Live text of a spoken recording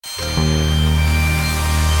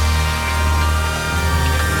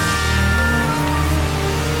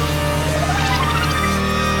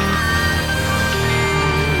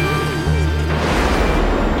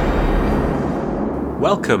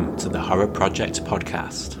Welcome to the Horror Project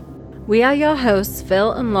podcast. We are your hosts,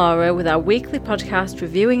 Phil and Laura, with our weekly podcast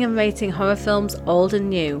reviewing and rating horror films old and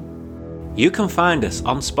new. You can find us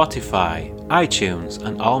on Spotify, iTunes,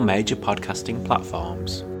 and all major podcasting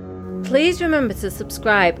platforms. Please remember to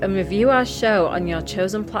subscribe and review our show on your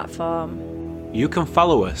chosen platform. You can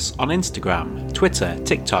follow us on Instagram, Twitter,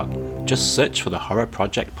 TikTok. Just search for the Horror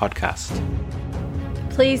Project podcast.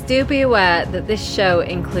 Please do be aware that this show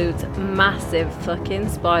includes massive fucking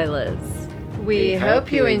spoilers. We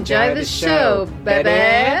hope you enjoy the show, baby!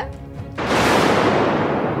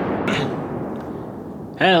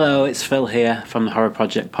 Hello, it's Phil here from the Horror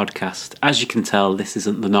Project podcast. As you can tell, this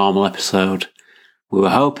isn't the normal episode we were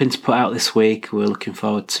hoping to put out this week. We're looking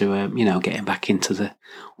forward to, getting back into the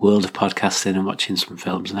world of podcasting and watching some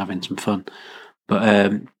films and having some fun.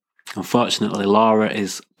 But unfortunately, Laura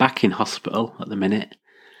is back in hospital at the minute.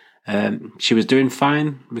 She was doing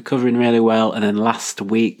fine, recovering really well, and then last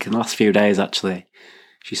few days actually,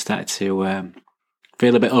 she started to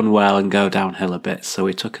feel a bit unwell and go downhill a bit. So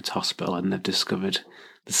we took her to hospital, and they've discovered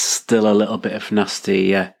there's still a little bit of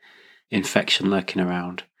nasty infection lurking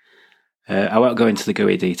around. I won't go into the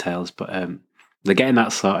gooey details, but they're getting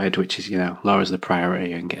that sorted, which is, Laura's the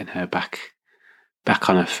priority, and getting her back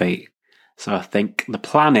on her feet. So I think the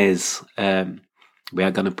plan is we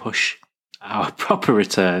are going to push our proper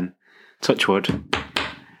return, touch wood,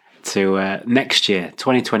 to next year,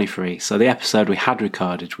 2023. So the episode we had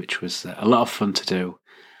recorded, which was a lot of fun to do,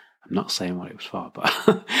 I'm not saying what it was for, but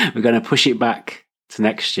we're going to push it back to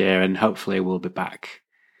next year, and hopefully we'll be back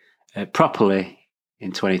properly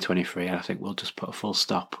in 2023. And I think we'll just put a full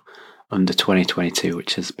stop under 2022,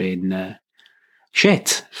 which has been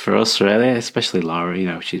shit for us, really, especially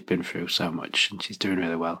Laura. She's been through so much and she's doing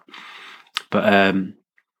really well. But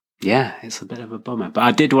yeah, it's a bit of a bummer. But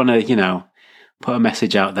I did want to, put a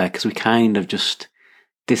message out there, because we kind of just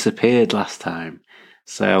disappeared last time.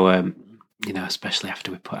 So, especially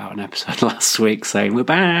after we put out an episode last week saying we're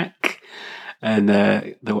back,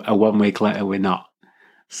 and 1 week later we're not.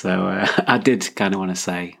 So I did kind of want to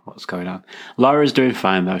say what's going on. Laura's doing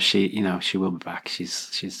fine though. She will be back.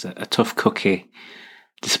 She's a tough cookie,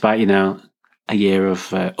 despite a year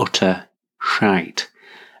of utter shite.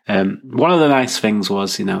 One of the nice things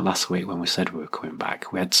was, last week when we said we were coming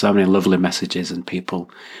back, we had so many lovely messages and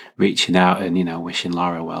people reaching out and, wishing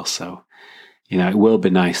Laura well. So, it will be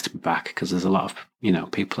nice to be back, because there's a lot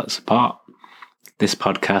of, people that support this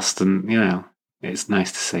podcast, and, it's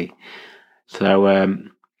nice to see. So,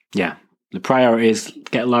 yeah, the priority is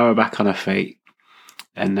get Laura back on her feet,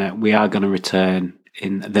 and we are going to return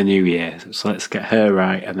in the new year. So let's get her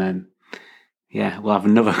right, and then, yeah, we'll have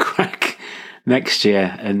another crack next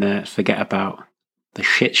year and forget about the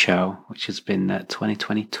shit show, which has been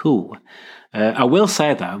 2022. I will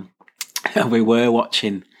say, though, we were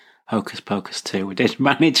watching Hocus Pocus 2. We did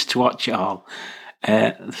manage to watch it all.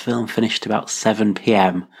 The film finished about 7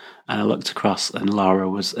 p.m, and I looked across and Laura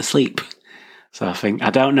was asleep. So I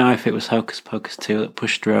don't know if it was Hocus Pocus 2 that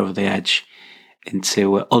pushed her over the edge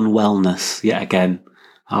into unwellness yet again.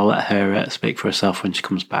 I'll let her speak for herself when she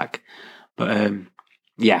comes back. But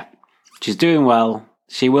yeah, she's doing well.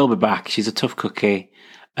 She will be back. She's a tough cookie,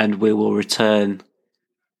 and we will return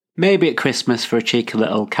maybe at Christmas for a cheeky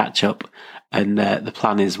little catch up. And the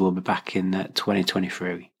plan is we'll be back in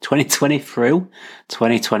 2023.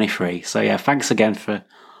 2023. So yeah, thanks again for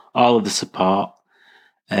all of the support.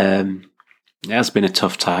 It has been a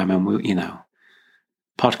tough time, and we,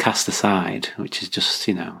 podcast aside, which is just,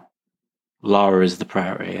 Laura is the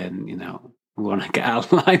priority, and, we want to get our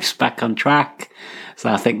lives back on track.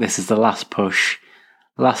 So I think this is the last push,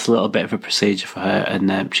 last little bit of a procedure for her,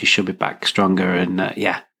 and she should be back stronger and,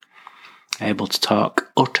 able to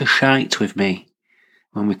talk utter shite with me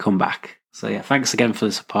when we come back. So yeah, thanks again for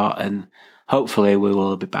the support, and hopefully we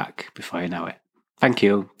will be back before you know it. Thank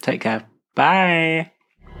you. Take care. Bye.